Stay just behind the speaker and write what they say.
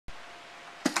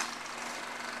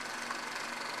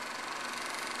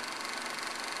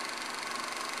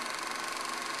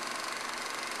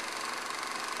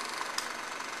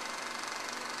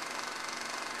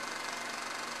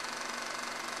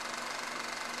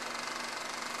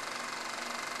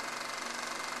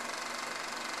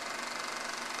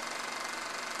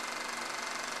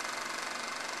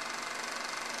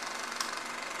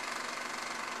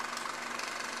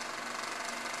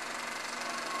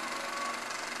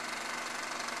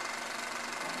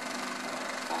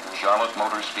Charlotte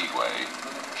Motor Speedway,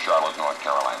 Charlotte, North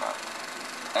Carolina.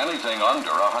 Anything under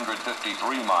 153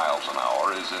 miles an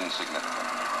hour is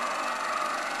insignificant.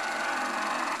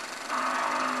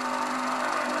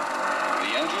 The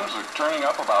engines are turning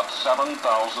up about 7,000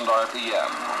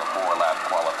 RPM for the 4-lap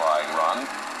qualifying run,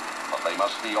 but they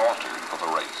must be altered for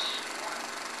the race.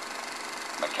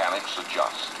 Mechanics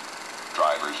adjust.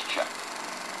 Drivers check.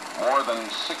 More than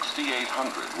 6,800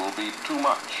 will be too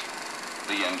much.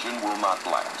 The engine will not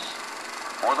last.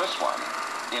 For this one,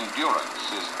 endurance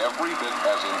is every bit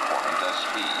as important as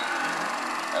speed.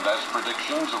 And as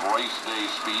predictions of race day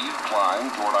speed climb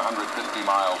toward 150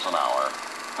 miles an hour,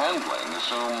 handling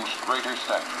assumes greater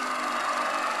stature.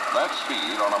 That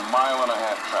speed on a 1.5 mile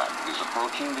track is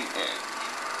approaching the edge.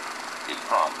 It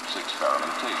prompts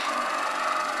experimentation.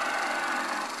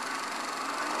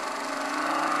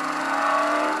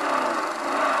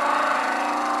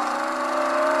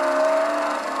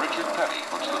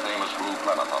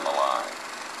 On the line.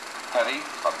 Petty,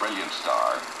 a brilliant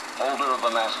star, holder of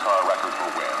the NASCAR record for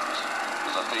wins,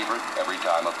 is a favorite every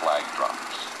time a flag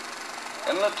drops.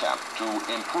 In an attempt to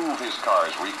improve his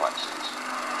car's reflexes,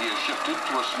 he has shifted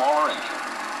to a smaller engine,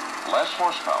 less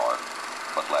horsepower,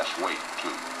 but less weight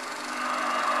too.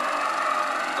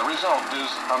 The result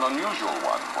is an unusual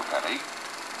one for Petty.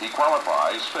 He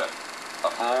qualifies fifth,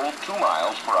 a full 2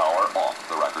 miles per hour off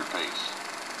the record pace.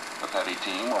 The Petty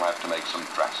team will have to make some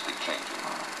drastic changes.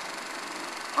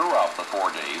 Throughout the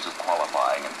 4 days of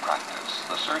qualifying and practice,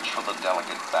 the search for the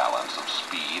delicate balance of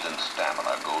speed and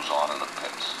stamina goes on in the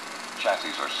pits.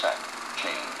 Chassis are set,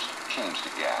 changed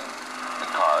again.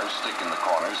 The cars stick in the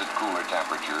corners at cooler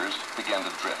temperatures, begin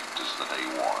to drift as the day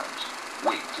warms.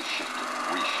 Weight is shifted,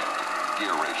 reshifted,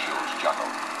 gear ratios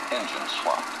juggled, engines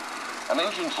swapped. An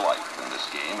engine's life in this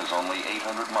game is only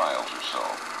 800 miles or so.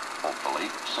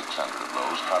 Hopefully, 600 of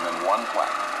those come in one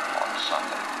flat on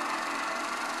Sunday.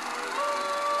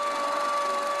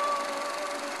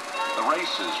 The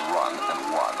race is run and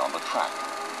won on the track,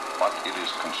 but it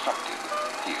is constructed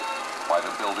here by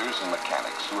the builders and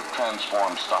mechanics who have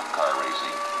transformed stock car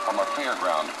racing from a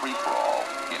fairground free-for-all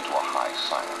into a high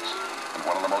science and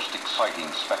one of the most exciting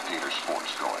spectator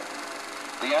sports going.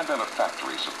 The advent of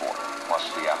factory support, plus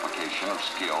the application of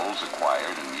skills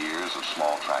acquired in years of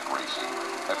small track racing,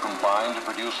 have combined to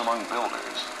produce among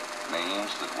builders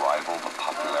names that rival the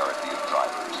popularity of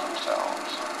drivers themselves.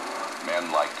 Men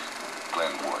like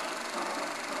Glenn Wood,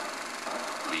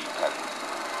 Lee Petty,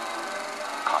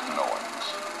 Cotton Owens,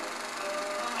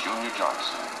 Junior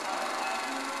Johnson,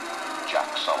 Jack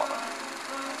Sullivan,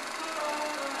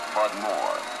 Bud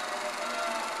Moore,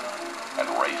 and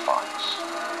Ray Fox.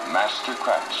 Master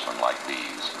craftsmen like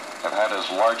these have had as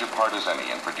large a part as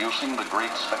any in producing the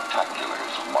great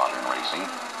spectaculars of modern racing,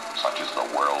 such as the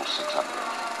World 600.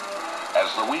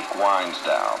 As the week winds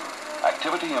down,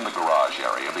 activity in the garage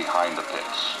area behind the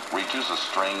pits reaches a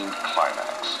strained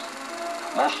climax.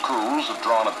 Most crews have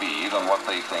drawn a bead on what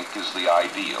they think is the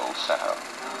ideal setup.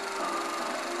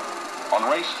 On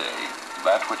race day,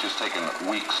 that which has taken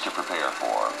weeks to prepare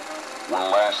for will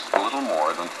last a little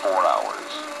more than 4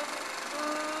 hours.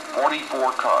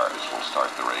 44 cars will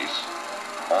start the race.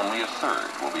 Only a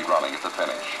third will be running at the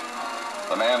finish.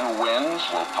 The man who wins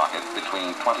will pocket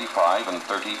between $25,000 and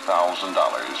 $30,000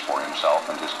 for himself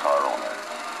and his car owner.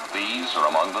 These are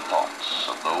among the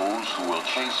thoughts of those who will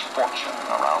chase fortune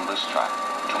around this track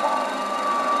tomorrow.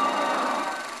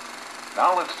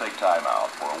 Now let's take time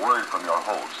out for a word from your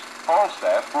host,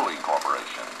 Falstaff Brewing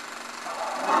Corporation.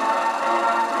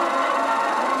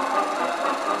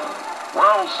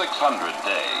 World 600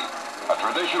 Day. A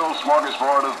traditional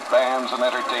smorgasbord of bands and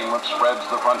entertainment spreads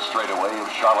the front straightaway of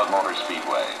Charlotte Motor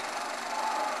Speedway.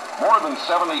 More than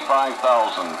 75,000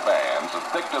 fans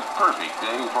have picked a perfect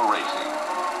day for racing.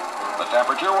 The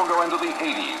temperature will go into the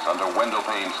 80s under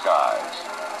window-pane skies.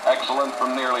 Excellent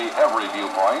from nearly every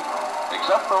viewpoint,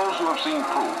 except those who have seen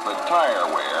proof that tire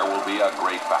wear will be a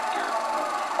great factor.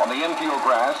 On the infield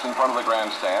grass in front of the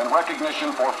grandstand,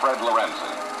 recognition for Fred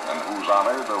Lorenzen, in whose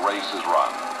honor the race is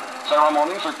run.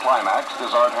 Ceremonies are climaxed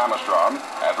as Art Hammerstrom,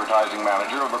 advertising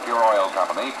manager of the Pure Oil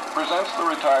Company, presents the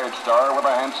retired star with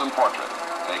a handsome portrait,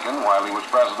 taken while he was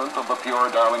president of the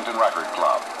Pure Darlington Record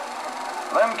Club.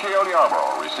 Then Cale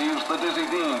Yarborough receives the Dizzy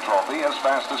Dean Trophy as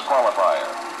fastest qualifier.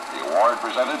 The award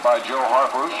presented by Joe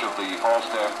Harfush of the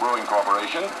Falstaff Brewing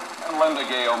Corporation and Linda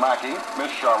Gale Mackey,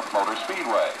 Miss Charlotte Motor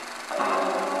Speedway.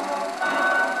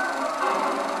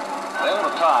 Then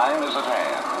the time is at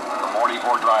hand.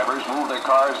 44 drivers move their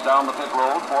cars down the pit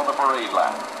road for the parade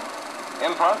lap.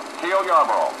 In front, Cale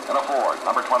Yarborough in a Ford,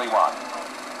 number 21.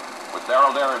 With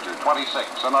Darrell Derringer,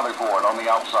 26, another Ford on the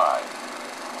outside.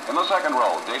 In the second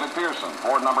row, David Pearson,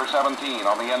 Ford number 17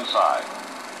 on the inside.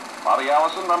 Bobby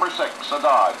Allison, number 6, a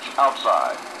Dodge,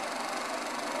 outside.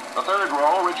 The third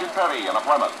row, Richard Petty in a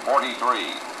Plymouth,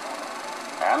 43.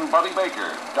 And Buddy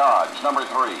Baker, Dodge, number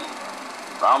 3.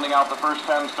 Rounding out the first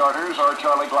 10 starters are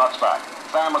Charlie Glotzbach,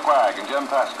 Sam McQuagg, and Jim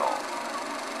Pascal.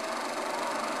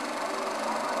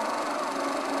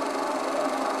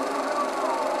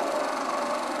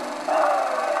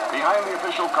 Behind the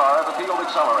official car, the field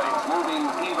accelerates, moving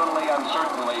evenly and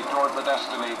certainly toward the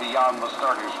destiny beyond the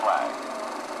starter's flag.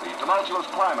 The tumultuous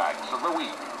climax of the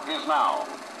week is now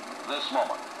this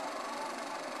moment.